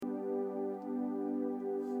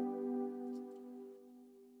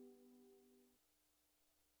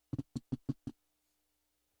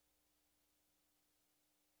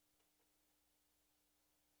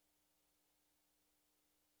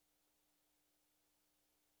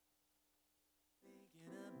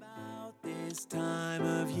this time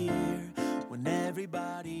of year when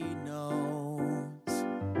everybody knows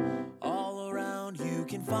all around you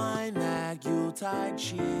can find that Yuletide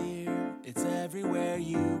cheer. It's everywhere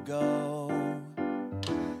you go.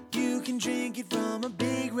 You can drink it from a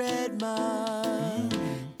big red mug.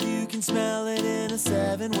 You can smell it in a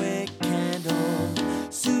 7-wick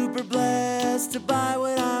candle. Super blessed to buy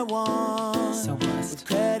what I want. So blessed. With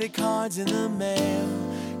credit cards in the mail.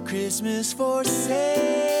 Christmas for sale.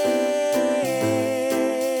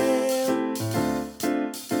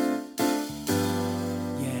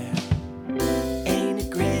 Yeah. Ain't it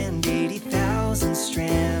grand, 80,000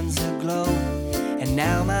 strands aglow. And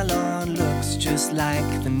now my lawn looks just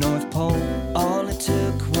like the North Pole. All it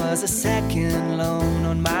took was a second loan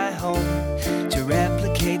on my home to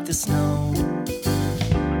replicate the snow.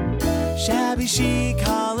 Shabby chic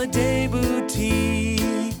holiday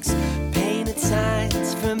boutiques, Painted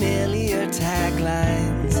signs, familiar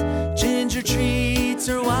taglines. ginger treats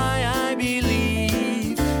are why I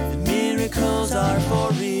believe that miracles are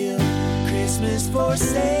for real. Christmas for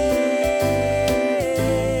sale.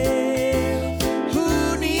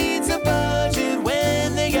 Who needs a budget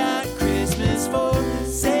when they got Christmas for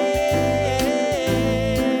sale?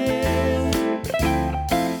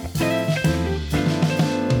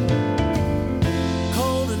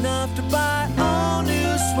 Cold enough to buy all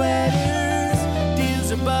new sweaters.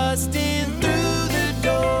 Deals are busting through the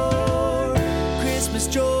door. Christmas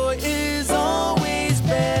joy is always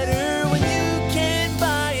better when you can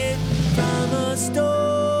buy it from a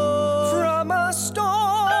store. From a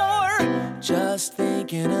store. Just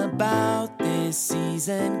thinking about this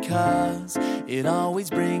season, 'cause it always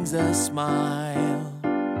brings a smile.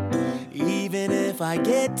 Even if I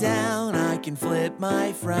get down, I can flip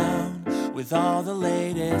my frown with all the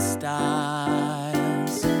latest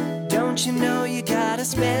styles. Don't you know you gotta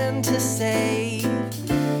spend to save?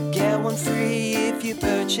 Get one free if you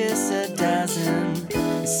purchase a dozen.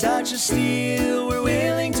 Such a steal, we're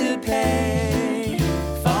willing to pay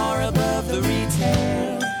far above the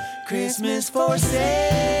retail. Christmas for sale.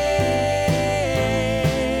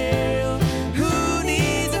 Who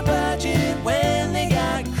needs a budget when they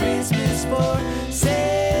got Christmas for sale?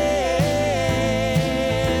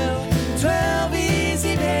 12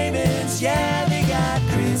 easy payments, yeah, they got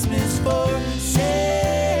Christmas for sale.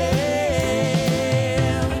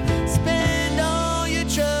 Spend all your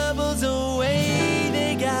troubles away,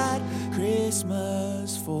 they got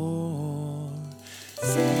Christmas for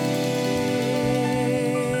sale.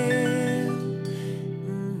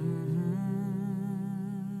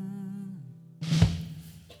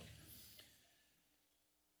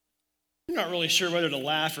 You're not really sure whether to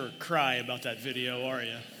laugh or cry about that video, are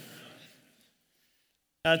you?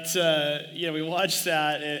 We watched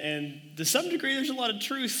that, and to some degree, there's a lot of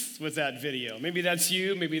truth with that video. Maybe that's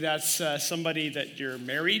you. Maybe that's somebody that you're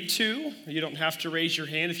married to. You don't have to raise your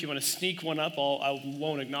hand. If you want to sneak one up, I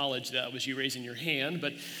won't acknowledge that was you raising your hand.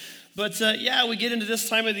 But we get into this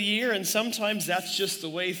time of the year, and sometimes that's just the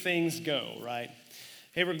way things go, right?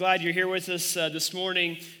 Hey, we're glad you're here with us this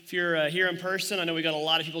morning. If you're here in person, I know we got a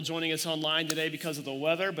lot of people joining us online today because of the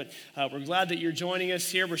weather, but we're glad that you're joining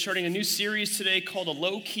us here. We're starting a new series today called A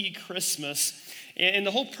Low-Key Christmas. And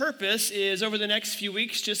the whole purpose is over the next few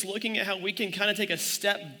weeks just looking at how we can kind of take a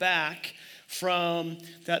step back from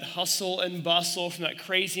that hustle and bustle, from that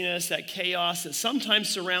craziness, that chaos that sometimes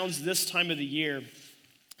surrounds this time of the year.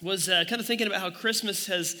 Was kind of thinking about how Christmas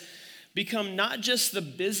has become not just the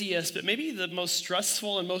busiest, but maybe the most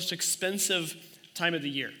stressful and most expensive time of the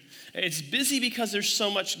year. It's busy because there's so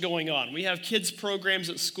much going on. We have kids' programs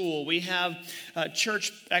at school. We have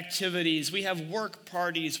church activities. We have work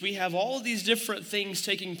parties. We have all of these different things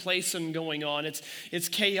taking place and going on. It's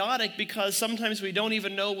chaotic because sometimes we don't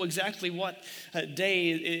even know exactly what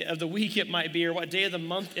day of the week it might be or what day of the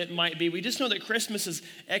month it might be. We just know that Christmas is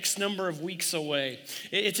X number of weeks away.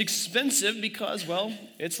 It's expensive because, well,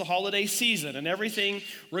 it's the holiday season and everything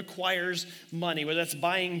requires money, whether that's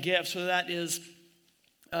buying gifts, whether that is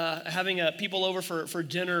having people over for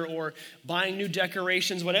dinner or buying new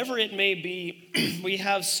decorations, whatever it may be. We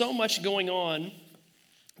have so much going on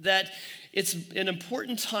that it's an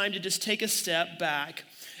important time to just take a step back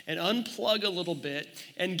and unplug a little bit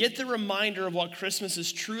and get the reminder of what Christmas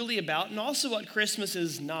is truly about and also what Christmas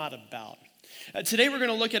is not about. Today we're going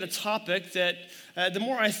to look at a topic that the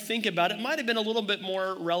more I think about it, might have been a little bit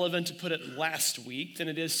more relevant to put it last week than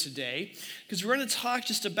it is today, because we're going to talk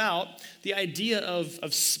just about the idea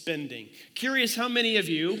of spending. Curious how many of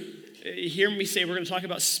you hear me say we're going to talk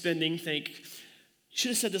about spending, think, you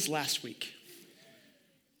should have said this last week,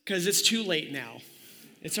 because it's too late now.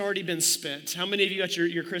 It's already been spent. How many of you got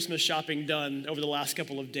your Christmas shopping done over the last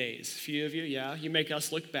couple of days? A few of you, yeah. You make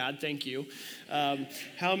us look bad, thank you.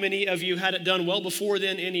 How many of you had it done well before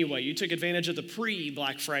then anyway? You took advantage of the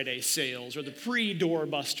pre-Black Friday sales or the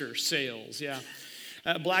pre-doorbuster sales, yeah.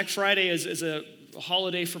 Black Friday is a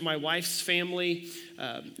holiday for my wife's family.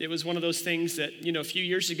 It was one of those things that, a few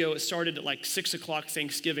years ago, it started at like 6 o'clock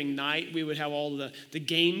Thanksgiving night. We would have all the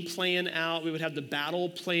game plan out. We would have the battle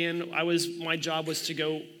plan. My job was to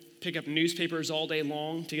go pick up newspapers all day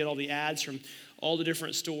long to get all the ads from all the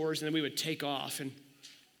different stores, and then we would take off. And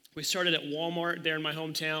we started at Walmart there in my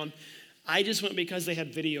hometown. I just went because they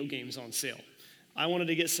had video games on sale. I wanted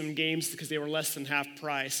to get some games because they were less than half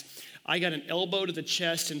price. I got an elbow to the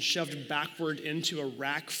chest and shoved backward into a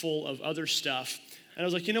rack full of other stuff. And I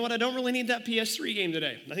was like, you know what? I don't really need that PS3 game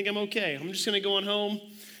today. I think I'm okay. I'm just going to go on home.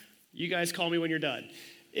 You guys call me when you're done.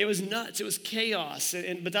 It was nuts. It was chaos.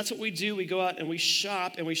 But that's what we do. We go out and we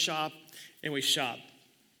shop and we shop and we shop.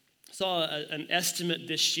 I saw an estimate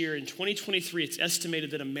this year. In 2023, it's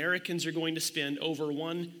estimated that Americans are going to spend over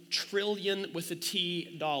 $1 trillion with a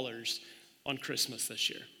T dollars on Christmas this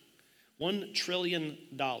year. $1 trillion,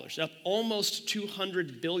 up almost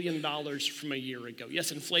 $200 billion from a year ago.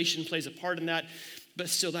 Yes, inflation plays a part in that, but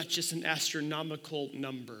still that's just an astronomical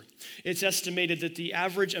number. It's estimated that the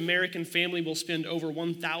average American family will spend over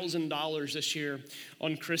 $1,000 this year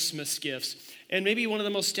on Christmas gifts. And maybe one of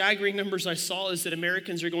the most staggering numbers I saw is that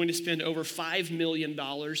Americans are going to spend over $5 million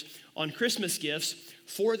on Christmas gifts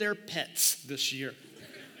for their pets this year.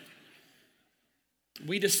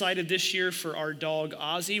 We decided this year for our dog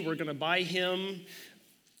Ozzy, we're going to buy him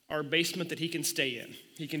our basement that he can stay in.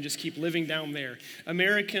 He can just keep living down there.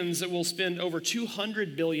 Americans will spend over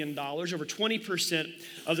 $200 billion, over 20%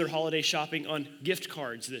 of their holiday shopping on gift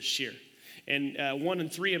cards this year. And 1 in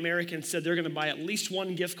 3 Americans said they're going to buy at least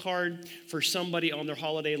one gift card for somebody on their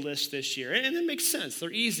holiday list this year. And it makes sense. They're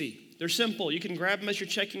easy. They're simple. You can grab them as you're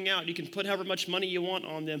checking out. You can put however much money you want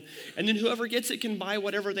on them. And then whoever gets it can buy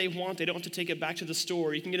whatever they want. They don't have to take it back to the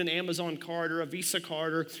store. You can get an Amazon card or a Visa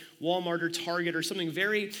card or Walmart or Target or something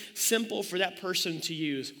very simple for that person to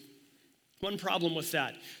use. One problem with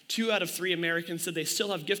that, 2 out of 3 Americans said they still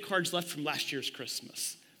have gift cards left from last year's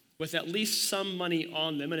Christmas with at least some money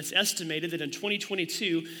on them. And it's estimated that in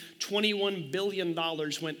 2022, $21 billion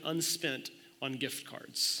went unspent on gift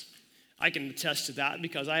cards. I can attest to that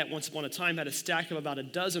because I, once upon a time, had a stack of about a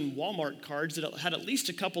dozen Walmart cards that had at least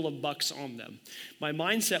a couple of bucks on them. My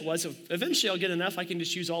mindset was, eventually I'll get enough, I can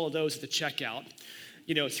just use all of those at the checkout,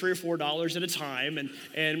 $3 or $4 at a time,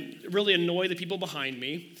 and really annoy the people behind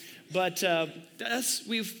me. But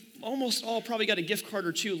we've almost all probably got a gift card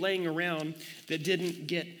or 2 laying around that didn't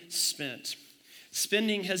get spent.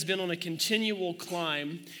 Spending has been on a continual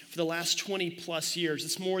climb for the last 20 plus years.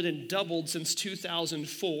 It's more than doubled since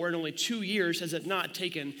 2004. In only 2 years has it not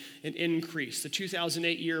taken an increase. The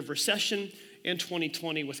 2008 year of recession and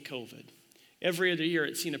 2020 with COVID. Every other year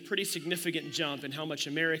it's seen a pretty significant jump in how much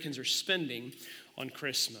Americans are spending on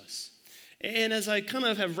Christmas. And as I kind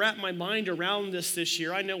of have wrapped my mind around this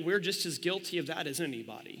year, I know we're just as guilty of that as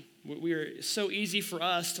anybody. We're so easy for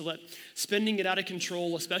us to let spending get out of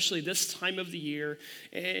control, especially this time of the year,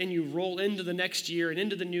 and you roll into the next year and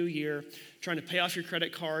into the new year, trying to pay off your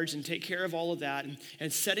credit cards and take care of all of that,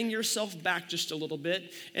 and setting yourself back just a little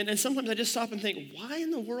bit. And sometimes I just stop and think, why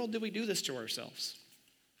in the world do we do this to ourselves?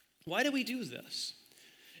 Why do we do this?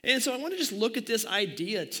 And so I want to just look at this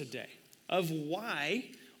idea today of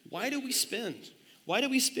why do we spend? Why do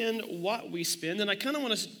we spend what we spend? And I kind of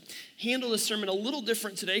want to handle this sermon a little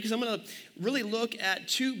different today because I'm going to really look at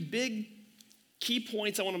 2 big key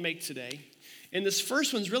points I want to make today. And this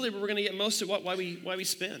first one's really where we're going to get most of why we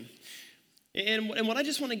spend. And what I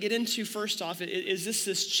just want to get into first off is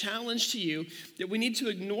this challenge to you that we need to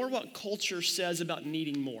ignore what culture says about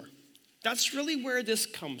needing more. That's really where this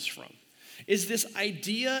comes from, is this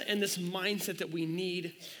idea and this mindset that we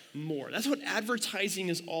need more. That's what advertising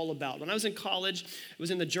is all about. When I was in college, I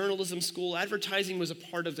was in the journalism school. Advertising was a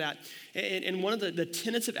part of that. And one of the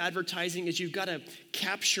tenets of advertising is you've got to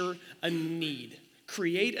capture a need.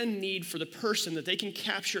 Create a need for the person that they can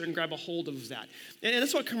capture and grab a hold of that. And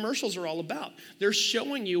that's what commercials are all about. They're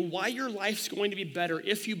showing you why your life's going to be better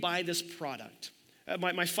if you buy this product.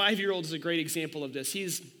 My 5-year-old is a great example of this.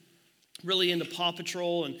 He's really into Paw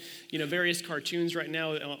Patrol and various cartoons right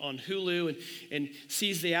now on Hulu and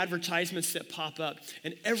sees the advertisements that pop up.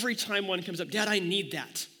 And every time one comes up, Dad, I need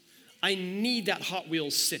that. I need that Hot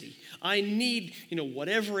Wheels city. I need,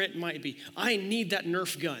 whatever it might be. I need that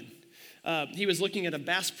Nerf gun. He was looking at a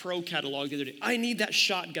Bass Pro catalog the other day. I need that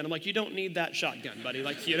shotgun. I'm like, you don't need that shotgun, buddy.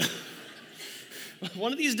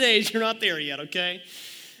 One of these days, you're not there yet, okay?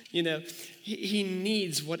 You know, he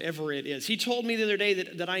needs whatever it is. He told me the other day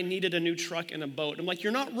that I needed a new truck and a boat. I'm like,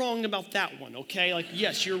 you're not wrong about that one, okay? Like,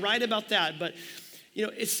 yes, you're right about that. But, you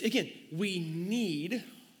know, it's, again, we need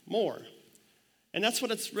more. And that's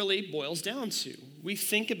what it really boils down to. We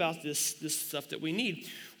think about this stuff that we need.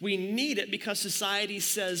 We need it because society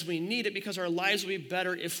says we need it, because our lives will be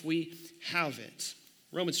better if we have it.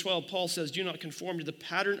 Romans 12, Paul says, do not conform to the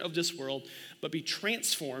pattern of this world, but be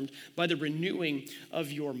transformed by the renewing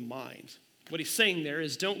of your mind. What he's saying there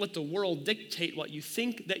is, don't let the world dictate what you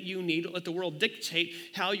think that you need. Don't let the world dictate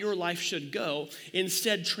how your life should go.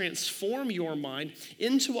 Instead, transform your mind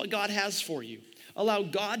into what God has for you. Allow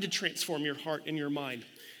God to transform your heart and your mind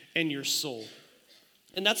and your soul.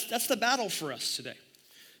 And that's the battle for us today.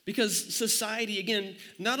 Because society, again,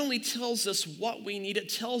 not only tells us what we need, it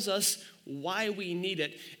tells us why we need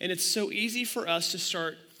it. And it's so easy for us to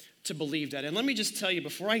start to believe that. And let me just tell you,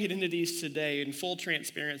 before I get into these today, in full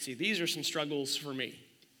transparency, these are some struggles for me.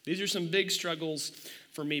 These are some big struggles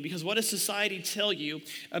for me. Because what does society tell you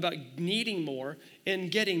about needing more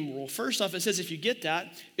and getting more? Well, first off, it says if you get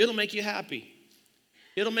that, it'll make you happy.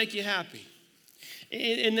 It'll make you happy.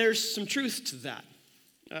 And there's some truth to that.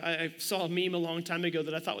 I saw a meme a long time ago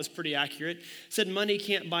that I thought was pretty accurate. It said money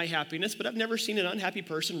can't buy happiness, but I've never seen an unhappy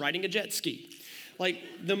person riding a jet ski. Like,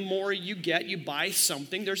 the more you get, you buy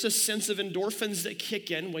something, there's a sense of endorphins that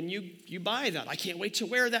kick in when you buy that. I can't wait to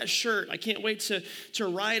wear that shirt. I can't wait to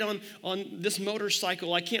ride on this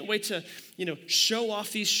motorcycle. I can't wait to, show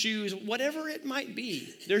off these shoes. Whatever it might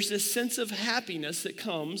be, there's this sense of happiness that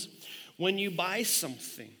comes when you buy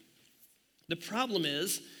something. The problem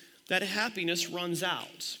is that happiness runs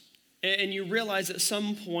out. And you realize at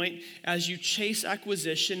some point, as you chase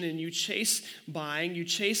acquisition and you chase buying, you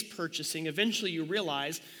chase purchasing, eventually you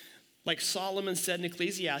realize, like Solomon said in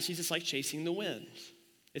Ecclesiastes, it's like chasing the wind.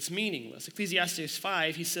 It's meaningless. Ecclesiastes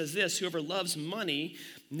 5, he says this, whoever loves money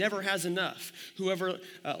never has enough. Whoever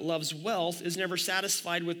loves wealth is never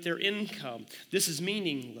satisfied with their income. This is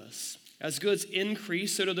meaningless. As goods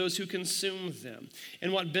increase, so do those who consume them.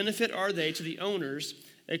 And what benefit are they to the owners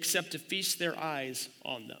except to feast their eyes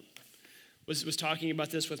on them? Was talking about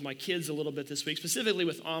this with my kids a little bit this week, specifically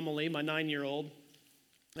with Amelie, my 9-year-old.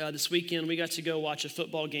 This weekend, we got to go watch a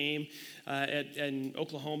football game in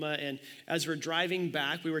Oklahoma, and as we're driving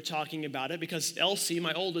back, we were talking about it because Elsie,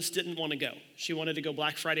 my oldest, didn't want to go. She wanted to go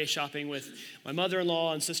Black Friday shopping with my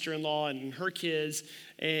mother-in-law and sister-in-law and her kids,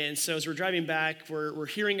 and so as we're driving back, we're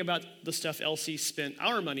hearing about the stuff Elsie spent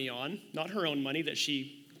our money on, not her own money that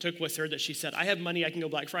she took with her, that she said, I have money, I can go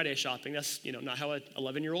Black Friday shopping. That's, not how an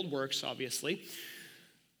 11-year-old works, obviously.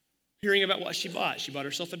 Hearing about what she bought. She bought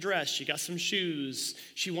herself a dress. She got some shoes.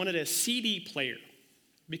 She wanted a CD player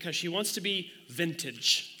because she wants to be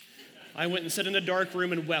vintage. I went and sat in a dark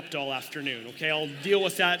room and wept all afternoon, okay? I'll deal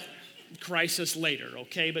with that crisis later,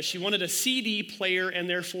 okay? But she wanted a CD player and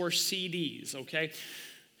therefore CDs, okay?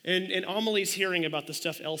 And Amelie's hearing about the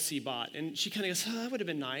stuff Elsie bought, and she kind of goes, that would have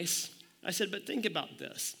been nice. I said, but think about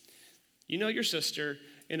this. You know your sister,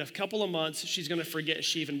 in a couple of months, she's going to forget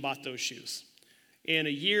she even bought those shoes. In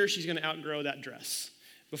a year, she's going to outgrow that dress.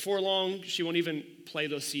 Before long, she won't even play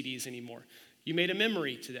those CDs anymore. You made a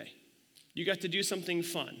memory today. You got to do something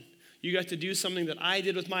fun. You got to do something that I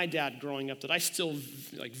did with my dad growing up that I still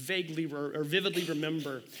vaguely or vividly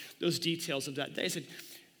remember those details of that day. I said,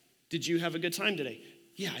 did you have a good time today?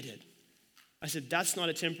 Yeah, I did. I said, that's not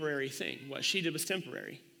a temporary thing. What she did was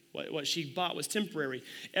temporary. What she bought was temporary.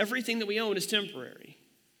 Everything that we own is temporary.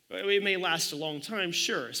 It may last a long time,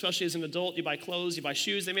 sure. Especially as an adult, you buy clothes, you buy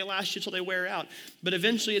shoes. They may last you until they wear out. But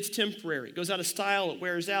eventually it's temporary. It goes out of style, it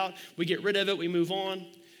wears out. We get rid of it, we move on.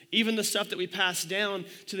 Even the stuff that we pass down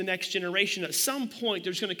to the next generation, at some point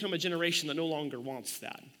there's going to come a generation that no longer wants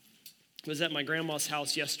that. I was at my grandma's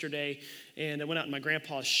house yesterday, and I went out in my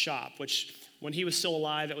grandpa's shop, which when he was still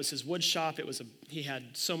alive, it was his wood shop. He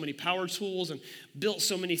had so many power tools and built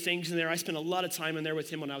so many things in there. I spent a lot of time in there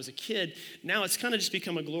with him when I was a kid. Now it's kind of just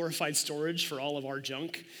become a glorified storage for all of our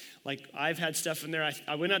junk. Like, I've had stuff in there.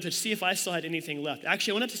 I went out to see if I still had anything left.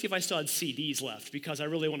 Actually, I went out to see if I still had CDs left because I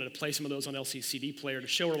really wanted to play some of those on Elsie's CD player to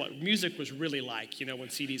show her what music was really like, when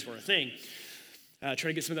CDs were a thing. Trying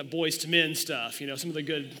to get some of that Boys to Men stuff, some of the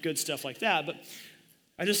good stuff like that. But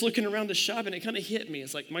I just looking around the shop, and it kind of hit me.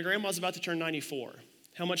 It's like, my grandma's about to turn 94.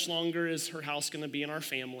 How much longer is her house going to be in our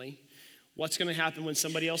family? What's going to happen when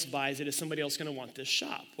somebody else buys it? Is somebody else going to want this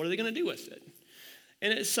shop? What are they going to do with it?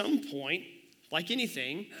 And at some point, like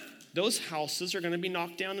anything, those houses are going to be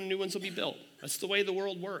knocked down and new ones will be built. That's the way the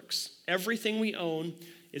world works. Everything we own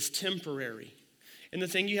is temporary. And the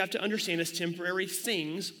thing you have to understand is temporary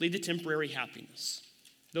things lead to temporary happiness.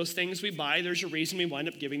 Those things we buy, there's a reason we wind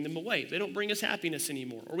up giving them away. They don't bring us happiness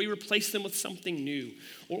anymore, or we replace them with something new,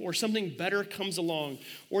 or something better comes along,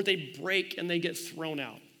 or they break and they get thrown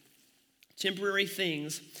out. Temporary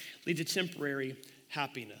things lead to temporary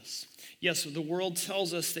happiness. Yes, the world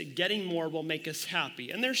tells us that getting more will make us happy,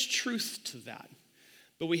 and there's truth to that.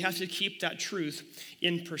 But we have to keep that truth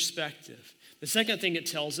in perspective. The second thing it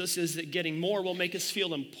tells us is that getting more will make us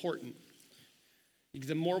feel important.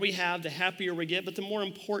 The more we have, the happier we get, but the more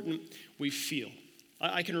important we feel.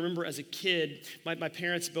 I can remember as a kid, my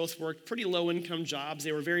parents both worked pretty low-income jobs.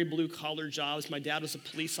 They were very blue-collar jobs. My dad was a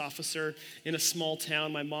police officer in a small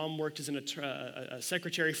town. My mom worked as a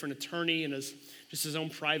secretary for an attorney in just his own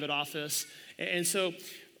private office. And so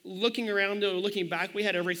looking around, looking back, we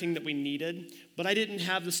had everything that we needed, but I didn't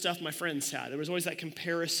have the stuff my friends had. There was always that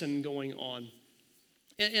comparison going on.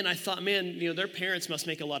 And I thought, man, their parents must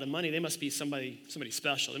make a lot of money. They must be somebody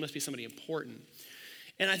special. They must be somebody important.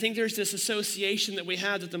 And I think there's this association that we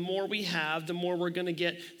have that the more we have, the more we're going to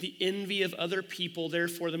get the envy of other people,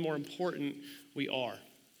 therefore the more important we are.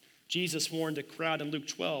 Jesus warned the crowd in Luke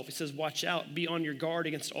 12. He says, watch out, be on your guard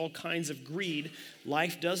against all kinds of greed.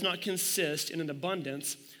 Life does not consist in an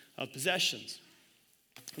abundance of possessions.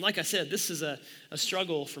 And like I said, this is a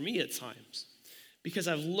struggle for me at times, because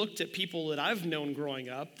I've looked at people that I've known growing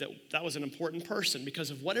up that was an important person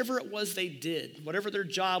because of whatever it was they did, whatever their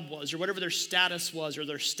job was, or whatever their status was, or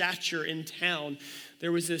their stature in town,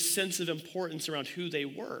 there was this sense of importance around who they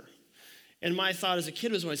were. And my thought as a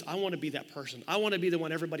kid was always, I want to be that person. I want to be the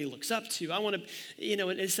one everybody looks up to. I want to,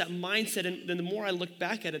 and it's that mindset. And then the more I look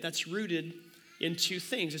back at it, that's rooted in two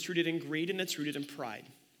things. It's rooted in greed and it's rooted in pride.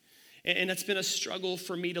 And it's been a struggle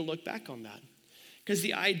for me to look back on that. Because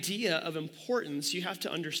the idea of importance, you have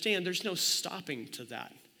to understand there's no stopping to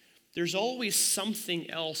that. There's always something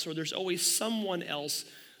else, or there's always someone else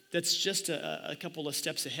that's just a couple of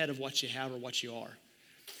steps ahead of what you have or what you are.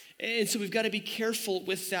 And so we've got to be careful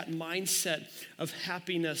with that mindset of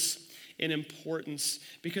happiness and importance,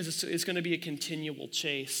 because it's going to be a continual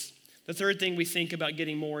chase. The third thing we think about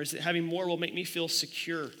getting more is that having more will make me feel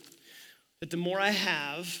secure. That the more I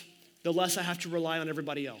have, the less I have to rely on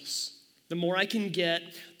everybody else. The more I can get,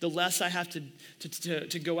 the less I have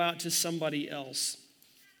to go out to somebody else.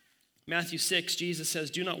 Matthew 6, Jesus says,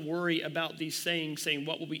 do not worry about these things, saying,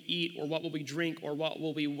 what will we eat, or what will we drink, or what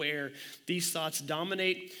will we wear? These thoughts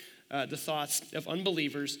dominate the thoughts of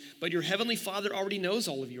unbelievers, but your heavenly Father already knows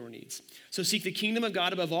all of your needs. So seek the kingdom of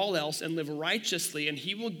God above all else and live righteously, and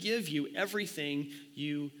he will give you everything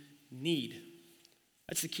you need.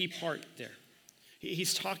 That's the key part there.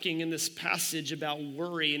 He's talking in this passage about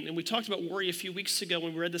worry, and we talked about worry a few weeks ago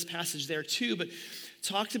when we read this passage there too, but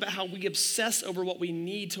talked about how we obsess over what we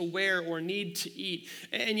need to wear or need to eat.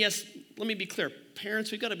 And yes, let me be clear,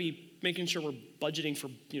 parents, we've got to be making sure we're budgeting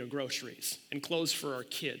for groceries and clothes for our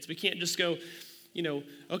kids. We can't just go,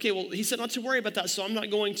 okay, well, he said not to worry about that, so I'm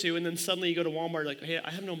not going to, and then suddenly you go to Walmart like, hey,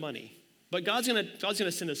 I have no money, but God's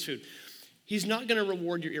gonna send us food. He's not going to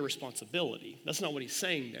reward your irresponsibility. That's not what he's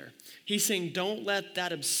saying there. He's saying don't let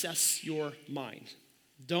that obsess your mind.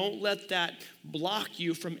 Don't let that block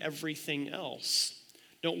you from everything else.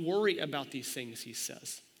 Don't worry about these things, he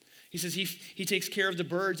says. He says he takes care of the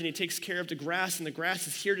birds and he takes care of the grass, and the grass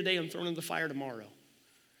is here today and thrown in the fire tomorrow.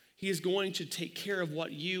 He is going to take care of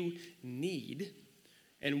what you need,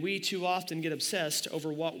 and we too often get obsessed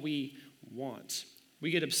over what we want. We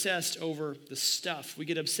get obsessed over the stuff. We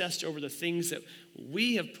get obsessed over the things that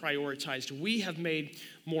we have prioritized, we have made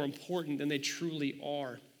more important than they truly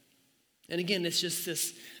are. And again, it's just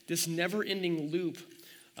this never-ending loop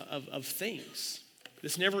of things,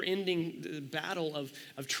 this never-ending battle of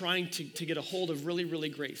trying to get a hold of really, really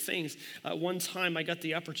great things. One time I got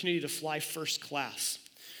the opportunity to fly first class,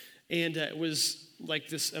 and it was like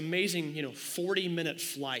this amazing 40-minute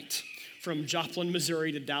flight from Joplin,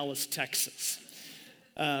 Missouri to Dallas, Texas.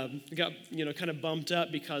 Got kind of bumped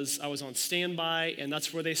up because I was on standby, and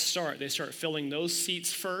that's where they start. They start filling those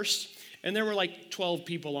seats first, and there were like 12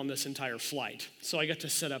 people on this entire flight. So I got to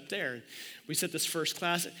sit up there. We sit this first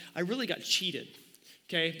class. I really got cheated,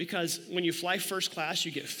 okay? Because when you fly first class,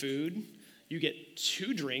 you get food. You get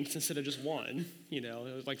 2 drinks instead of just one. It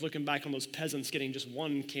was like looking back on those peasants getting just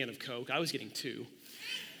 1 can of Coke. I was getting 2.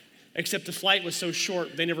 Except the flight was so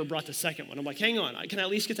short, they never brought the second one. I'm like, hang on, can I at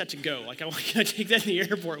least get that to go? Can I take that in the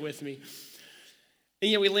airport with me?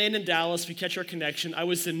 And we land in Dallas, we catch our connection. I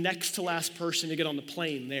was the next to last person to get on the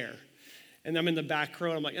plane there. And I'm in the back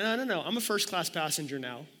row, and I'm like, no, I'm a first class passenger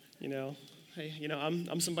now. Hey,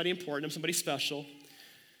 I'm somebody important, I'm somebody special.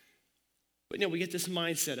 But we get this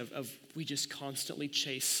mindset of we just constantly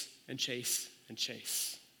chase and chase and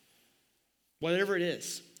chase. Whatever it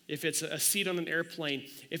is, if it's a seat on an airplane,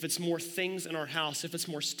 if it's more things in our house, if it's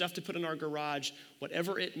more stuff to put in our garage,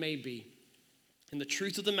 whatever it may be. And the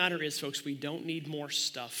truth of the matter is, folks, we don't need more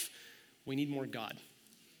stuff. We need more God.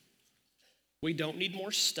 We don't need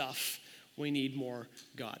more stuff. We need more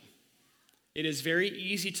God. It is very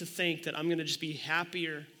easy to think that I'm going to just be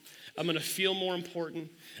happier. I'm going to feel more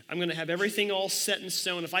important. I'm going to have everything all set in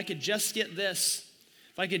stone. If I could just get this,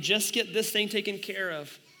 if I could just get this thing taken care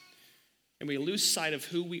of. And we lose sight of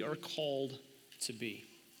who we are called to be.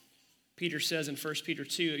 Peter says in 1 Peter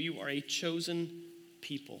 2, you are a chosen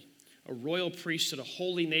people, a royal priesthood, a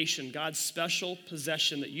holy nation, God's special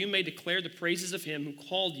possession, that you may declare the praises of him who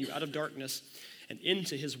called you out of darkness and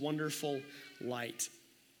into his wonderful light.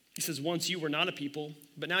 He says, once you were not a people,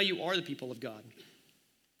 but now you are the people of God.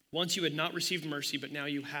 Once you had not received mercy, but now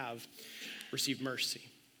you have received mercy.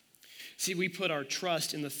 See, we put our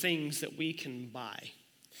trust in the things that we can buy.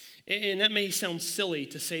 And that may sound silly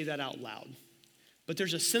to say that out loud, but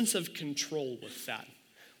there's a sense of control with that.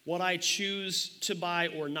 What I choose to buy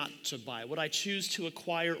or not to buy, what I choose to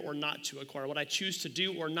acquire or not to acquire, what I choose to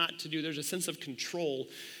do or not to do, there's a sense of control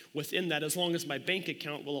within that as long as my bank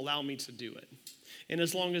account will allow me to do it. And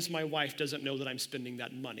as long as my wife doesn't know that I'm spending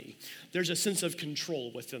that money, there's a sense of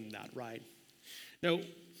control within that, right? Now,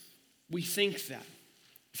 we think that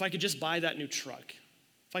if I could just buy that new truck,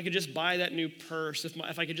 if I could just buy that new purse,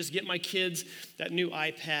 if I could just get my kids that new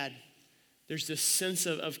iPad, there's this sense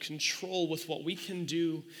of control with what we can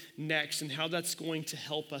do next and how that's going to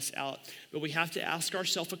help us out. But we have to ask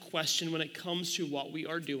ourselves a question when it comes to what we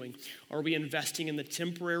are doing. Are we investing in the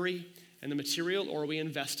temporary and the material, or are we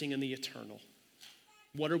investing in the eternal?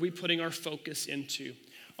 What are we putting our focus into,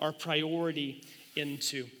 our priority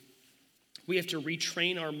into? We have to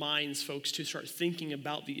retrain our minds, folks, to start thinking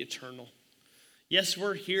about the eternal. Yes,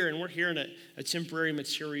 we're here, and we're here in a temporary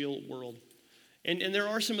material world. And there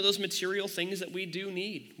are some of those material things that we do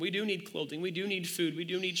need. We do need clothing. We do need food. We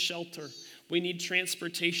do need shelter. We need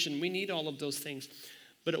transportation. We need all of those things.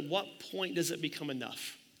 But at what point does it become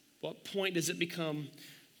enough? What point does it become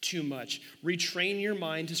too much? Retrain your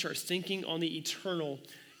mind to start thinking on the eternal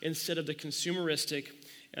instead of the consumeristic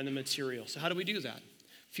and the material. So how do we do that?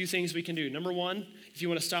 A few things we can do. Number one, if you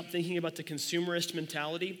want to stop thinking about the consumerist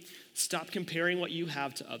mentality, stop comparing what you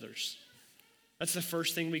have to others. That's the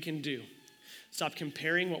first thing we can do. Stop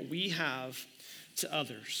comparing what we have to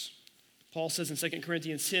others. Paul says in 2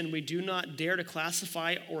 Corinthians 10, we do not dare to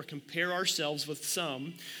classify or compare ourselves with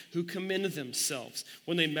some who commend themselves.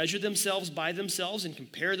 When they measure themselves by themselves and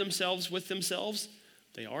compare themselves with themselves,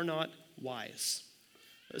 they are not wise.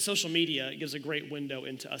 Social media gives a great window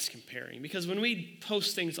into us comparing, because when we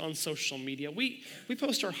post things on social media, we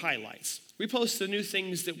post our highlights. We post the new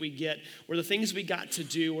things that we get, or the things we got to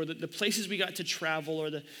do, or the places we got to travel, or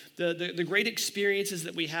the great experiences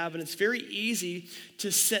that we have. And it's very easy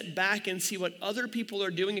to sit back and see what other people are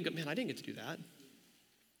doing and go, man, I didn't get to do that.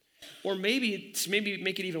 Or maybe to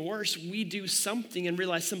make it even worse, we do something and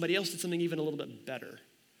realize somebody else did something even a little bit better.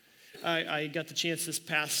 I got the chance this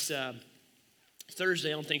past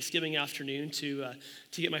Thursday on Thanksgiving afternoon to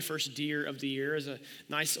get my first deer of the year. It was a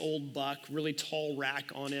nice old buck, really tall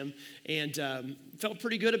rack on him, and felt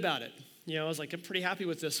pretty good about it. You know, I was like, I'm pretty happy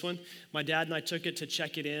with this one. My dad and I took it to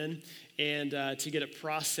check it in and to get it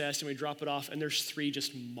processed, and we drop it off, and there's 3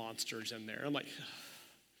 just monsters in there. I'm like,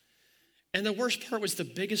 and the worst part was the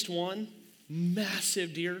biggest one,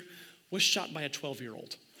 massive deer, was shot by a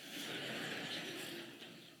 12-year-old.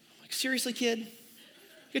 Like, seriously, kid?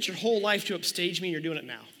 You get your whole life to upstage me, and you're doing it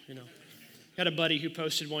now, you know. Got a buddy who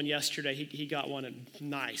posted one yesterday. He got one, a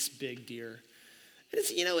nice big deer. And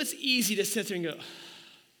it's easy to sit there and go,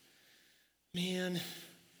 man.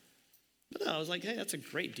 But no, I was like, hey, that's a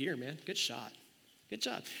great deer, man. Good shot. Good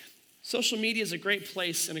job. Social media is a great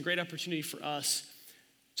place and a great opportunity for us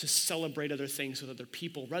to celebrate other things with other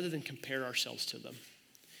people rather than compare ourselves to them.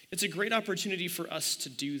 It's a great opportunity for us to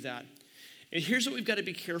do that. And here's what we've got to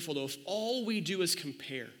be careful, though. If all we do is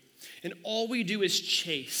compare and all we do is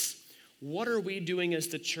chase, what are we doing as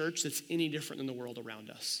the church that's any different than the world around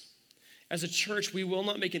us? As a church, we will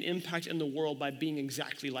not make an impact in the world by being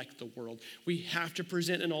exactly like the world. We have to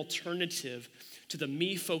present an alternative to the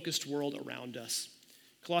me-focused world around us.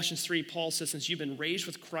 Colossians 3, Paul says, since you've been raised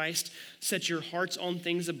with Christ, set your hearts on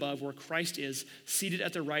things above where Christ is, seated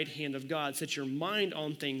at the right hand of God. Set your mind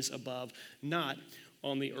on things above, not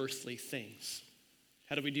on the earthly things.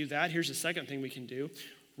 How do we do that? Here's the second thing we can do.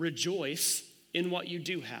 Rejoice in what you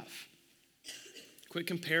do have. Quit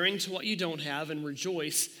comparing to what you don't have and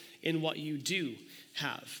rejoice in what you do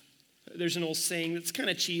have. There's an old saying that's kind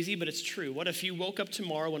of cheesy, but it's true. What if you woke up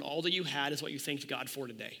tomorrow and all that you had is what you thanked God for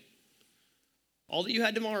today? All that you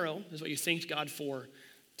had tomorrow is what you thanked God for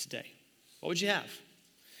today. What would you have?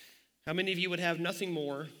 How many of you would have nothing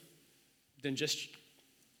more than just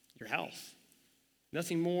your health?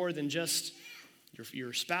 Nothing more than just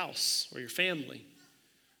your spouse or your family?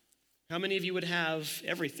 How many of you would have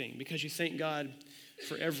everything because you thank God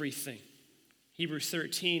for everything? Hebrews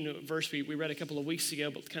 13, verse we read a couple of weeks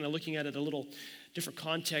ago, but kind of looking at it a little different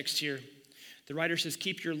context here. The writer says,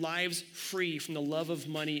 keep your lives free from the love of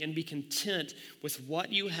money and be content with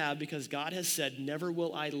what you have, because God has said, never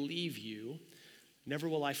will I leave you, never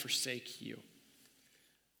will I forsake you.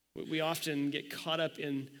 We often get caught up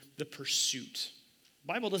in the pursuit.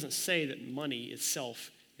 The Bible doesn't say that money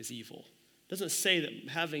itself is evil. It doesn't say that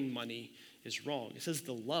having money is wrong. It says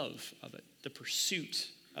the love of it, the pursuit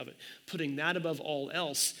of it, putting that above all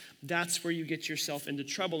else. That's where you get yourself into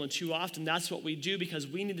trouble. And too often that's what we do, because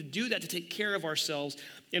we need to do that to take care of ourselves.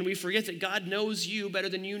 And we forget that God knows you better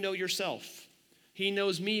than you know yourself. He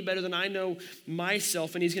knows me better than I know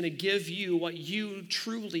myself, and he's going to give you what you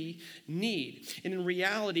truly need. And in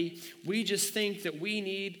reality, we just think that we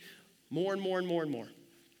need more and more and more and more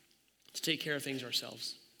to take care of things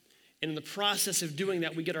ourselves. And in the process of doing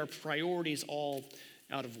that, we get our priorities all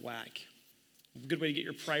out of whack. A good way to get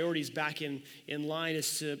your priorities back in line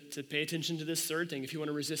is to pay attention to this third thing. If you want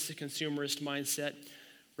to resist the consumerist mindset,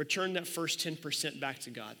 return that first 10% back to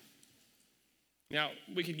God. Now,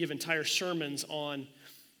 we could give entire sermons on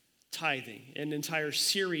tithing, an entire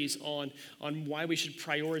series on why we should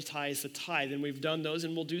prioritize the tithe, and we've done those,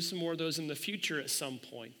 and we'll do some more of those in the future at some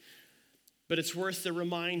point. But it's worth the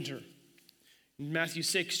reminder. In Matthew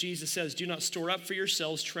 6, Jesus says, do not store up for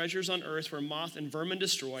yourselves treasures on earth where moth and vermin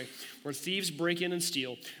destroy, where thieves break in and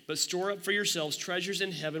steal, but store up for yourselves treasures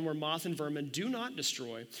in heaven where moth and vermin do not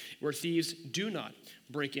destroy, where thieves do not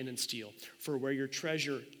break in and steal. For where your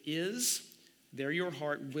treasure is, there your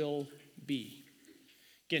heart will be.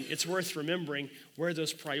 Again, it's worth remembering where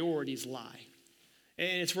those priorities lie.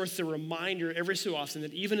 And it's worth the reminder every so often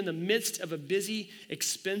that even in the midst of a busy,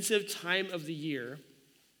 expensive time of the year,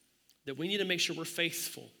 that we need to make sure we're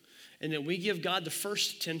faithful and that we give God the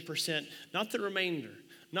first 10%, not the remainder,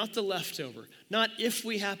 not the leftover, not if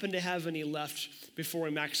we happen to have any left before we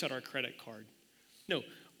max out our credit card. No,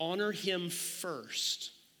 honor him first.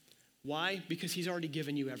 Why? Because he's already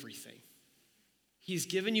given you everything. He's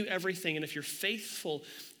given you everything, and if you're faithful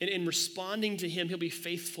in responding to him, he'll be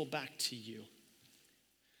faithful back to you.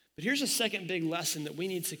 But here's a second big lesson that we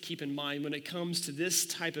need to keep in mind when it comes to this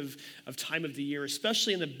type of time of the year,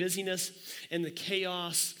 especially in the busyness and the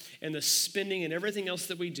chaos and the spending and everything else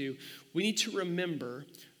that we do. We need to remember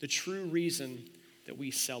the true reason that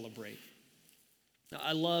we celebrate. Now,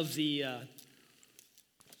 I love the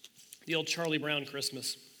old Charlie Brown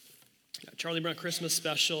Christmas. Charlie Brown Christmas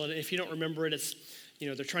special, and if you don't remember it, it's,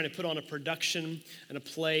 they're trying to put on a production and a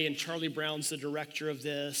play, and Charlie Brown's the director of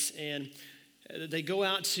this, and they go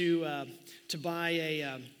out to buy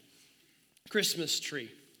a Christmas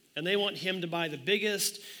tree, and they want him to buy the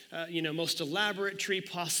biggest, most elaborate tree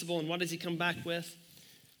possible. And what does he come back with?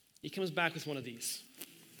 He comes back with one of these.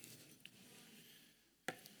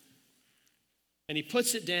 And he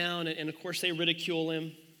puts it down, and of course they ridicule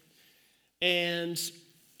him. And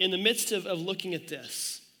in the midst of looking at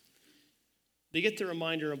this, they get the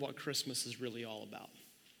reminder of what Christmas is really all about.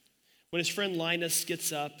 When his friend Linus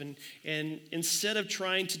gets up and instead of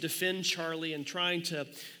trying to defend Charlie and trying to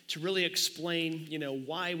really explain,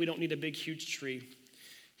 why we don't need a big, huge tree,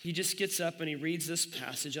 he just gets up and he reads this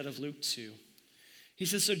passage out of Luke 2. He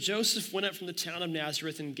says, so Joseph went up from the town of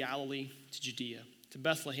Nazareth in Galilee to Judea, to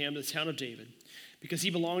Bethlehem, to the town of David, because he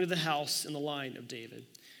belonged to the house and the line of David.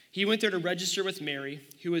 He went there to register with Mary,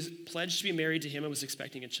 who was pledged to be married to him and was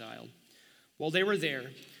expecting a child. While they were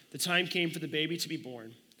there, the time came for the baby to be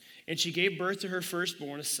born. And she gave birth to her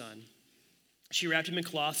firstborn, a son. She wrapped him in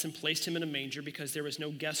cloths and placed him in a manger because there was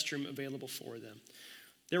no guest room available for them.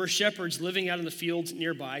 There were shepherds living out in the fields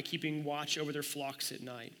nearby, keeping watch over their flocks at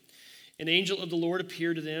night. An angel of the Lord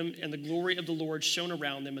appeared to them, and the glory of the Lord shone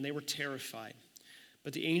around them, and they were terrified.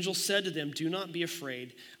 But the angel said to them, do not be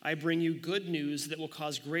afraid. I bring you good news that will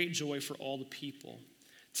cause great joy for all the people.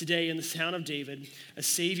 Today in the town of David, a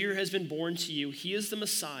Savior has been born to you. He is the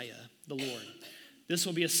Messiah, the Lord. This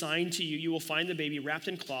will be a sign to you. You will find the baby wrapped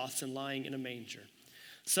in cloths and lying in a manger.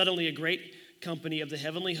 Suddenly a great company of the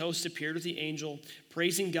heavenly host appeared with the angel,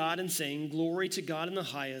 praising God and saying, glory to God in the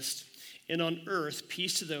highest, and on earth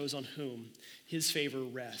peace to those on whom his favor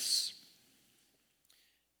rests.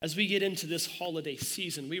 As we get into this holiday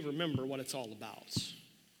season, we remember what it's all about.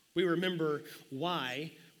 We remember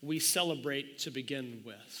why we celebrate to begin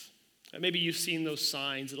with. Maybe you've seen those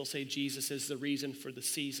signs that'll say Jesus is the reason for the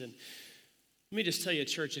season. Let me just tell you,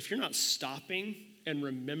 church, if you're not stopping and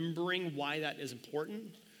remembering why that is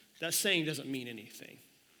important, that saying doesn't mean anything.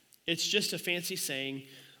 It's just a fancy saying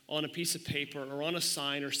on a piece of paper or on a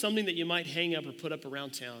sign or something that you might hang up or put up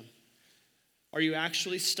around town. Are you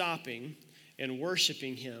actually stopping and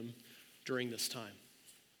worshiping him during this time?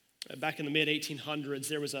 Back in the mid-1800s,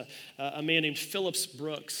 there was a man named Phillips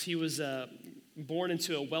Brooks. He was born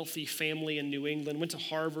into a wealthy family in New England, went to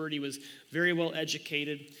Harvard. He was very well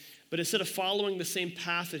educated. But instead of following the same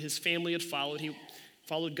path that his family had followed, he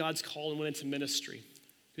followed God's call and went into ministry.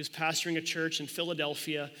 He was pastoring a church in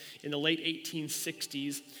Philadelphia in the late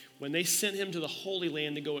 1860s when they sent him to the Holy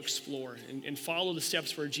Land to go explore and follow the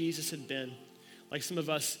steps where Jesus had been, like some of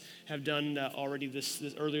us have done already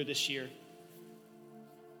earlier this year.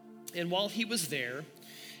 And while he was there,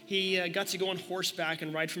 he got to go on horseback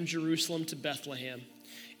and ride from Jerusalem to Bethlehem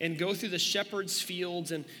and go through the shepherds'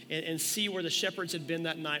 fields and see where the shepherds had been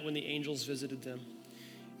that night when the angels visited them.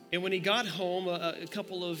 And when he got home a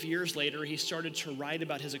couple of years later, he started to write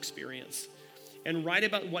about his experience and write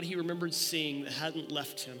about what he remembered seeing that hadn't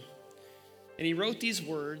left him. And he wrote these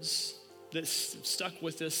words that stuck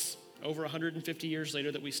with us over 150 years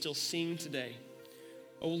later that we still sing today.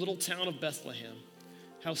 O little town of Bethlehem,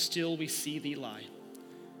 how still we see thee lie.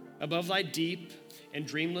 Above thy deep and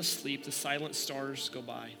dreamless sleep the silent stars go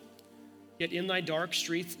by. Yet in thy dark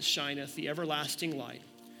streets shineth the everlasting light.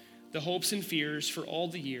 The hopes and fears for all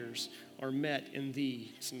the years are met in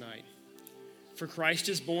thee tonight. For Christ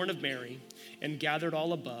is born of Mary and gathered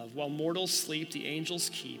all above. While mortals sleep, the angels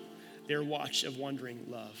keep their watch of wondering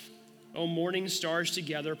love. O morning stars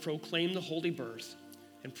together proclaim the holy birth,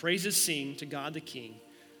 and praises sing to God the King,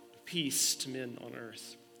 peace to men on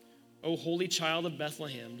earth. O holy child of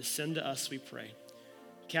Bethlehem, descend to us, we pray.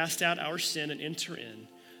 Cast out our sin and enter in.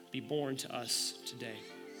 Be born to us today.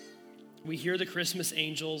 We hear the Christmas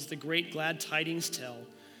angels, the great glad tidings tell.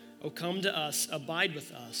 O come to us, abide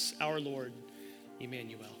with us, our Lord,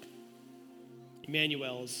 Emmanuel.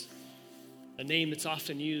 Emmanuel is a name that's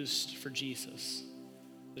often used for Jesus.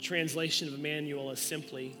 The translation of Emmanuel is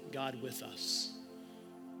simply God with us.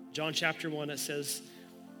 John chapter 1, it says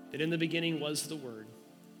that in the beginning was the Word.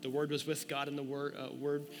 The Word was with God, and the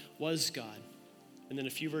Word was God. And then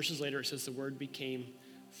a few verses later, it says the Word became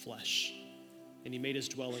flesh, and he made his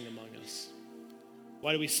dwelling among us.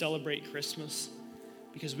 Why do we celebrate Christmas?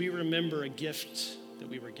 Because we remember a gift that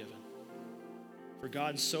we were given. For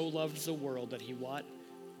God so loved the world that he what?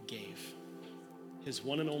 Gave his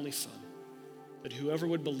one and only Son, that whoever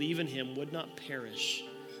would believe in him would not perish,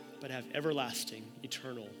 but have everlasting,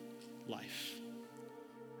 eternal life.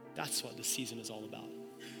 That's what this season is all about.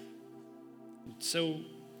 It's so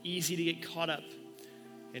easy to get caught up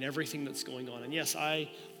in everything that's going on. And yes, I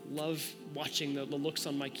love watching the looks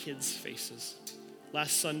on my kids' faces.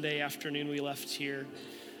 Last Sunday afternoon, we left here.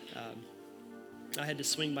 I had to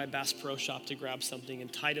swing by Bass Pro Shop to grab something,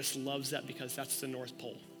 and Titus loves that because that's the North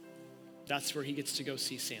Pole. That's where he gets to go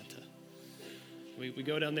see Santa. We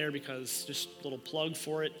go down there because just a little plug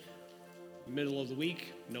for it. Middle of the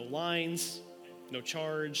week, no lines, no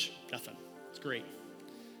charge, nothing. It's great.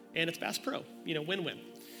 And it's Bass Pro, win-win.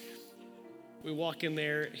 We walk in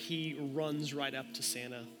there, he runs right up to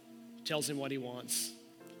Santa, tells him what he wants.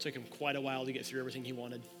 Took him quite a while to get through everything he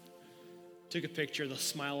wanted. Took a picture, the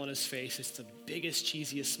smile on his face. It's the biggest,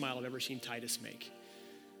 cheesiest smile I've ever seen Titus make.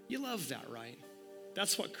 You love that, right?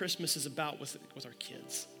 That's what Christmas is about with our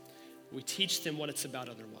kids. We teach them what it's about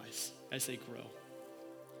otherwise as they grow.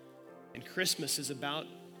 And Christmas is about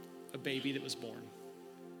a baby that was born.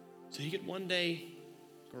 So he could one day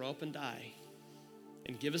grow up and die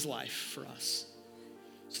and give his life for us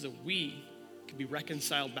so that we could be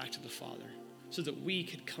reconciled back to the Father, so that we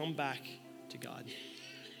could come back to God.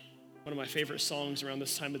 One of my favorite songs around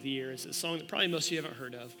this time of the year is a song that probably most of you haven't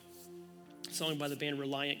heard of. A song by the band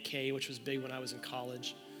Relient K, which was big when I was in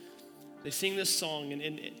college. They sing this song,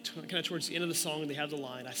 and kind of towards the end of the song, they have the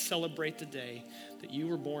line, I celebrate the day that you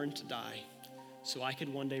were born to die so I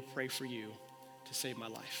could one day pray for you to save my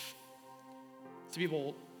life. So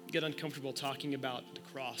people get uncomfortable talking about the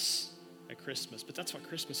cross at Christmas, but that's what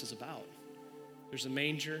Christmas is about. There's a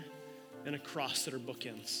manger and a cross that are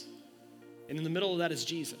bookends. And in the middle of that is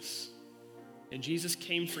Jesus. And Jesus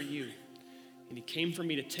came for you. And he came for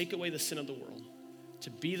me to take away the sin of the world, to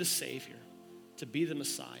be the Savior, to be the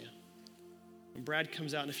Messiah. When Brad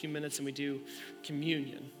comes out in a few minutes and we do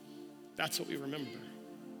communion, that's what we remember.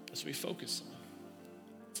 That's what we focus on.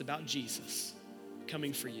 It's about Jesus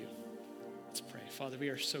coming for you. Let's pray. Father, we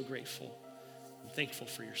are so grateful and thankful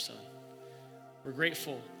for your Son. We're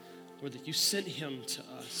grateful, Lord, that you sent him to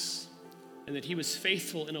us and that he was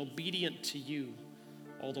faithful and obedient to you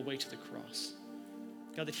all the way to the cross.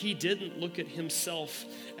 God, that he didn't look at himself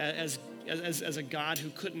as a God who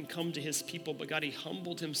couldn't come to his people, but God, he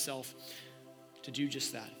humbled himself to do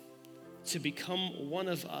just that, to become one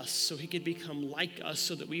of us so he could become like us,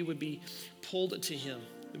 so that we would be pulled to him,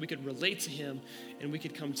 that we could relate to him, and we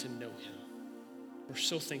could come to know him. We're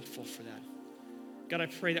so thankful for that. God, I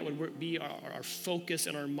pray that would be our focus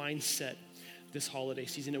and our mindset this holiday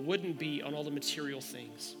season. It wouldn't be on all the material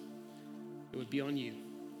things. It would be on you,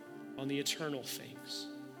 on the eternal things.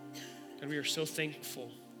 And we are so thankful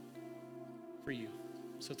for you.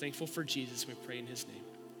 So thankful for Jesus. We pray in his name.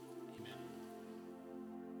 Amen.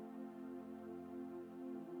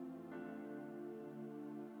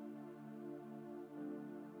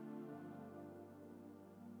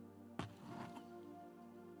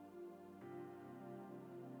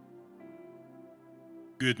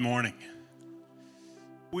 Good morning.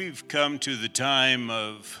 We've come to the time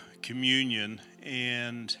of communion,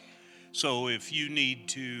 and so if you need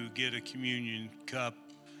to get a communion cup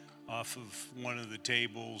off of one of the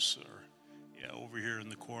tables or over here in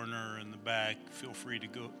the corner in the back, feel free to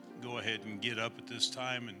go ahead and get up at this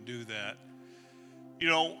time and do that. You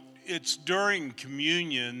know, it's during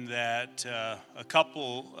communion that a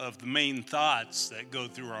couple of the main thoughts that go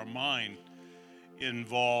through our mind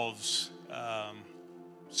involves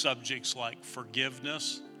subjects like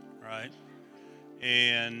forgiveness, right?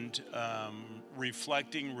 And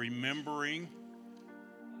reflecting, remembering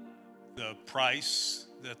the price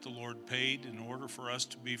that the Lord paid in order for us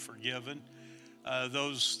to be forgiven.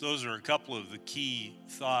 Those are a couple of the key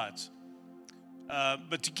thoughts.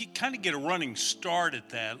 But to kind of get a running start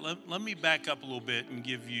at that, let me back up a little bit and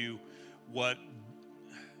give you what,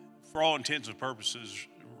 for all intents and purposes,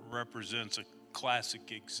 represents a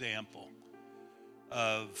classic example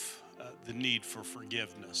of the need for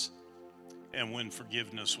forgiveness and when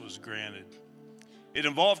forgiveness was granted. It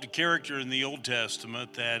involved a character in the Old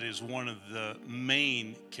Testament that is one of the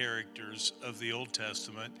main characters of the Old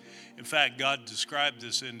Testament. In fact, God described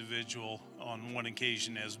this individual on one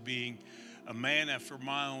occasion as being a man after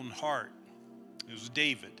my own heart. It was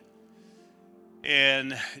David.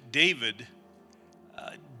 And David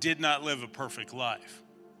did not live a perfect life.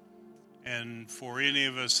 And for any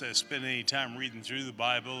of us that spend any time reading through the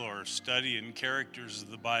Bible or studying characters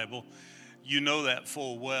of the Bible, you know that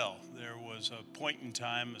full well. There was a point in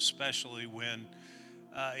time, especially when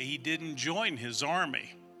he didn't join his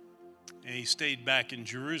army. And he stayed back in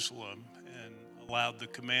Jerusalem and allowed the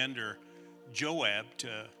commander Joab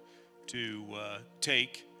to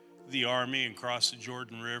take the army and cross the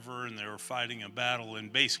Jordan River, and they were fighting a battle in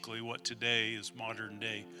basically what today is modern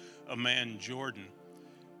day Amman, Jordan.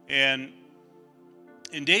 And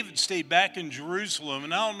David stayed back in Jerusalem,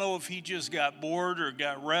 and I don't know if he just got bored or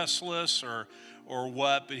got restless or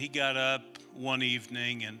what, but he got up one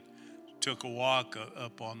evening and took a walk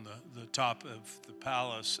up on the top of the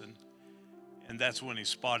palace, and that's when he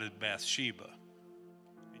spotted Bathsheba.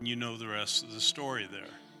 And you know the rest of the story there.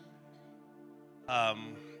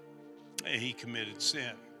 He committed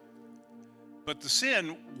sin. But the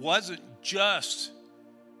sin wasn't just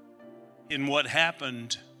in what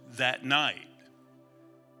happened that night.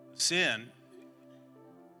 Sin,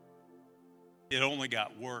 it only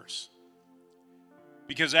got worse.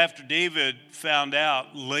 Because after David found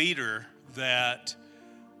out later that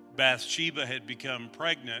Bathsheba had become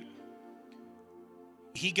pregnant,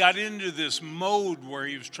 he got into this mode where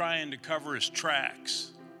he was trying to cover his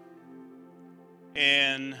tracks.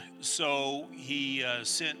 And so he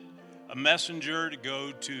sent a messenger to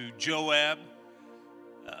go to Joab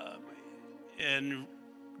and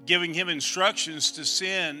giving him instructions to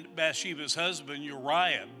send Bathsheba's husband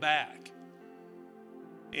Uriah back.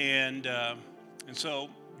 And so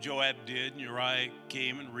Joab did, and Uriah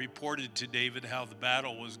came and reported to David how the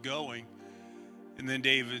battle was going. And then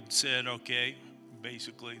David said, okay,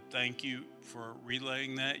 basically, thank you for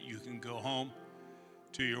relaying that. You can go home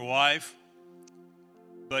to your wife.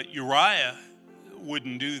 But Uriah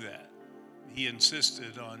wouldn't do that. He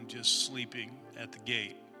insisted on just sleeping at the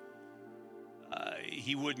gate.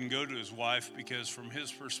 He wouldn't go to his wife because from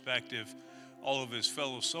his perspective, all of his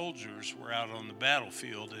fellow soldiers were out on the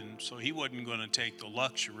battlefield, and so he wasn't going to take the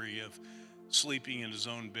luxury of sleeping in his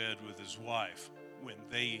own bed with his wife when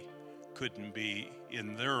they couldn't be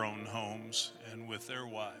in their own homes and with their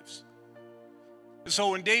wives.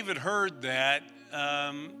 So when David heard that,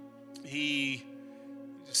 he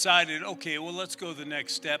decided, okay, well, let's go the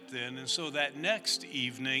next step then. And so that next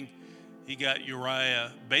evening, he got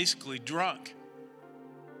Uriah basically drunk,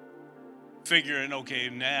 figuring, okay,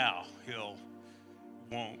 now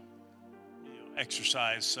won't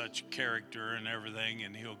exercise such character and everything,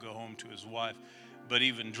 and he'll go home to his wife. But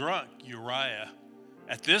even drunk, Uriah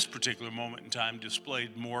at this particular moment in time,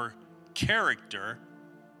 displayed more character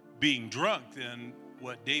being drunk than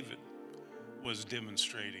what David was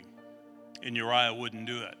demonstrating. And Uriah wouldn't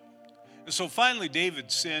do it. And so finally,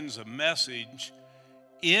 David sends a message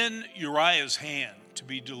in Uriah's hand to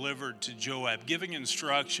be delivered to Joab, giving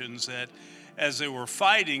instructions that as they were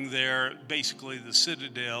fighting there, basically the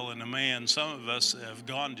citadel and Amman, some of us have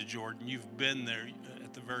gone to Jordan. You've been there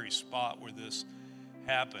at the very spot where this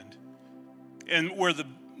happened. And where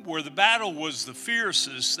the battle was the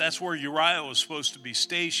fiercest, that's where Uriah was supposed to be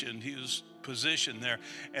stationed. He was positioned there.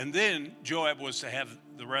 And then Joab was to have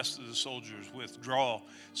the rest of the soldiers withdraw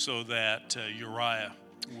so that Uriah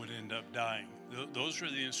would end up dying. Those were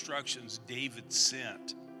the instructions David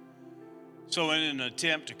sent. So in an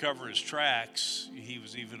attempt to cover his tracks, he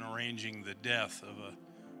was even arranging the death of an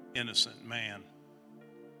innocent man.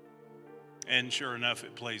 And sure enough,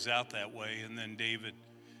 it plays out that way. And then David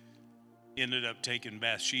ended up taking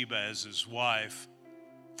Bathsheba as his wife.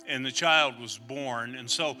 And the child was born. And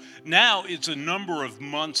so now it's a number of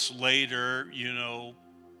months later,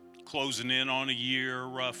 closing in on a year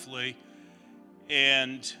roughly.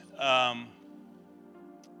 And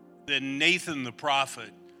then Nathan the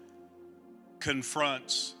prophet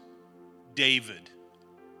confronts David.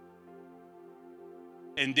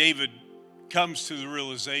 And David comes to the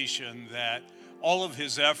realization that all of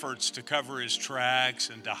his efforts to cover his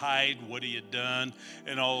tracks and to hide what he had done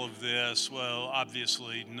and all of this, well,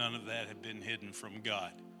 obviously none of that had been hidden from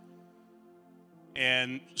God.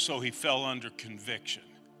 And so he fell under conviction.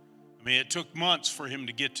 I mean, it took months for him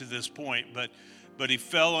to get to this point, but he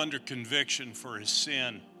fell under conviction for his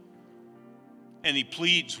sin. And he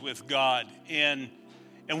pleads with God. And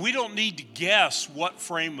we don't need to guess what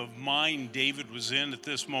frame of mind David was in at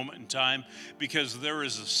this moment in time, because there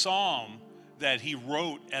is a psalm that he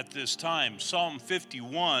wrote at this time. Psalm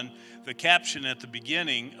 51, the caption at the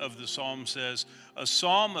beginning of the psalm says, "A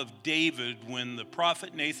psalm of David when the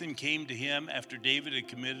prophet Nathan came to him after David had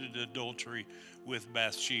committed adultery with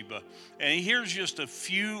Bathsheba." And here's just a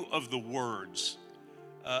few of the words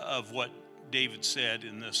of what David said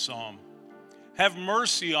in this psalm. "Have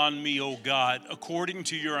mercy on me, O God, according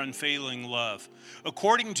to your unfailing love.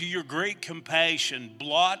 According to your great compassion,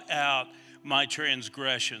 blot out my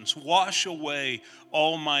transgressions. Wash away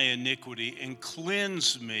all my iniquity and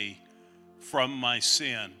cleanse me from my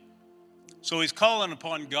sin." So he's calling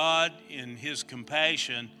upon God in his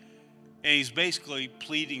compassion, and he's basically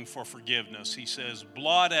pleading for forgiveness. He says,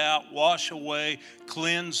 blot out, wash away,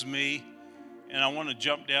 cleanse me. And I want to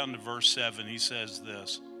jump down to verse 7. He says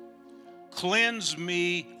this, "Cleanse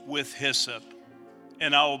me with hyssop,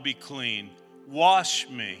 and I will be clean. Wash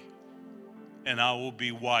me, and I will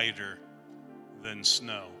be whiter than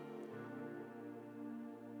snow."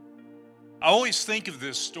 I always think of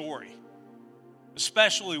this story,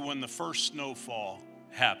 especially when the first snowfall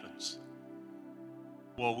happens.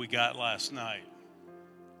 Well, we got last night.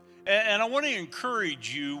 And I want to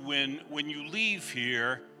encourage you when you leave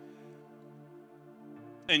here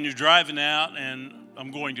and you're driving out, and I'm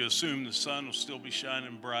going to assume the sun will still be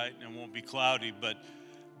shining bright and it won't be cloudy, but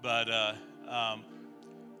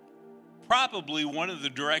probably one of the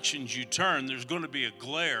directions you turn, there's going to be a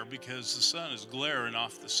glare because the sun is glaring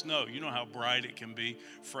off the snow. You know how bright it can be,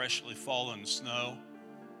 freshly fallen snow.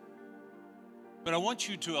 But I want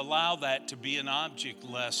you to allow that to be an object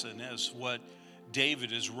lesson as what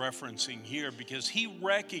David is referencing here, because he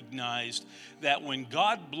recognized that when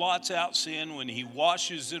God blots out sin, when he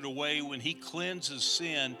washes it away, when he cleanses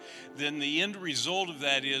sin, then the end result of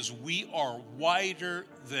that is we are whiter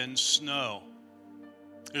than snow.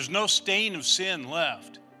 There's no stain of sin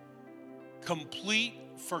left. Complete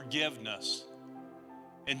forgiveness.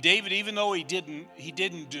 And David, even though he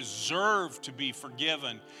didn't deserve to be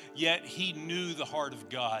forgiven, yet he knew the heart of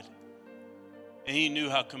God. And he knew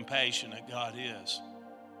how compassionate God is.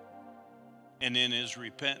 And in his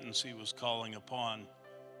repentance, he was calling upon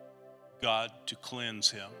God to cleanse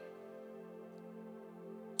him.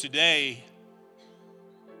 Today,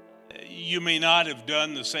 you may not have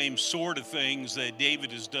done the same sort of things that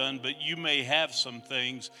David has done, but you may have some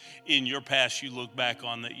things in your past you look back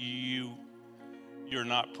on that you're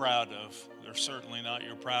not proud of. They're certainly not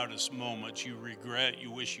your proudest moments. You regret, you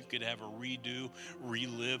wish you could have a redo,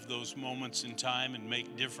 relive those moments in time and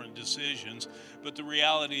make different decisions. But the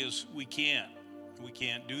reality is we can't. We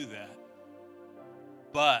can't do that.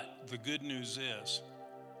 But the good news is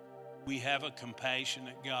we have a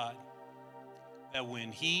compassionate God that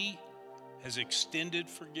when he has extended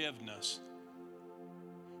forgiveness,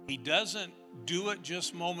 he doesn't do it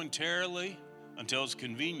just momentarily until it's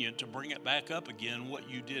convenient to bring it back up again, what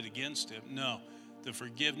you did against him. No, the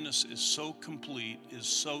forgiveness is so complete, is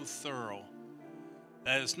so thorough,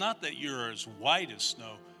 that it's not that you're as white as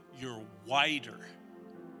snow, you're whiter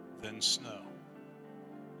than snow.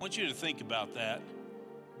 I want you to think about that,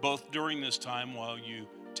 both during this time while you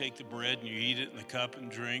take the bread and you eat it in the cup and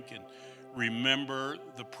drink, and remember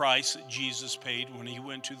the price that Jesus paid when he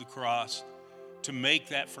went to the cross to make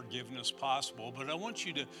that forgiveness possible. But I want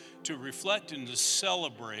you to reflect and to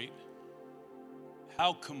celebrate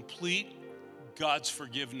how complete God's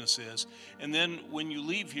forgiveness is. And then when you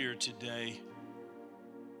leave here today,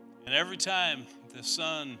 and every time the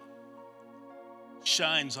sun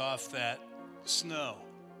shines off that snow,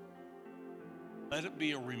 let it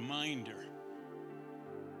be a reminder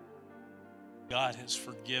God has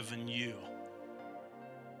forgiven you.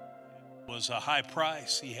 It was a high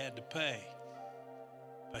price he had to pay,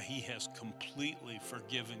 but he has completely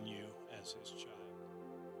forgiven you as his child.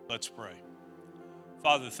 Let's pray.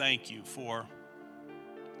 Father, thank you for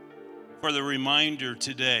the reminder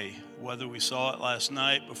today, whether we saw it last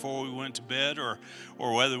night before we went to bed or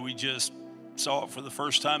whether we just saw it for the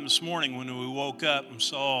first time this morning when we woke up and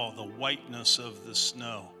saw the whiteness of the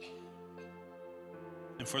snow.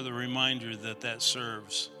 And for the reminder that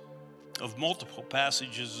serves of multiple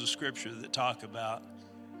passages of Scripture that talk about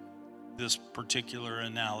this particular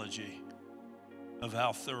analogy of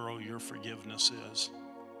how thorough your forgiveness is.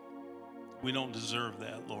 We don't deserve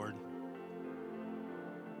that, Lord.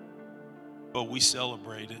 But we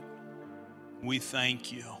celebrate it. We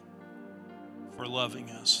thank you for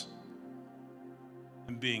loving us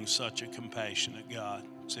and being such a compassionate God.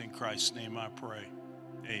 It's in Christ's name I pray.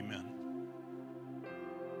 Amen.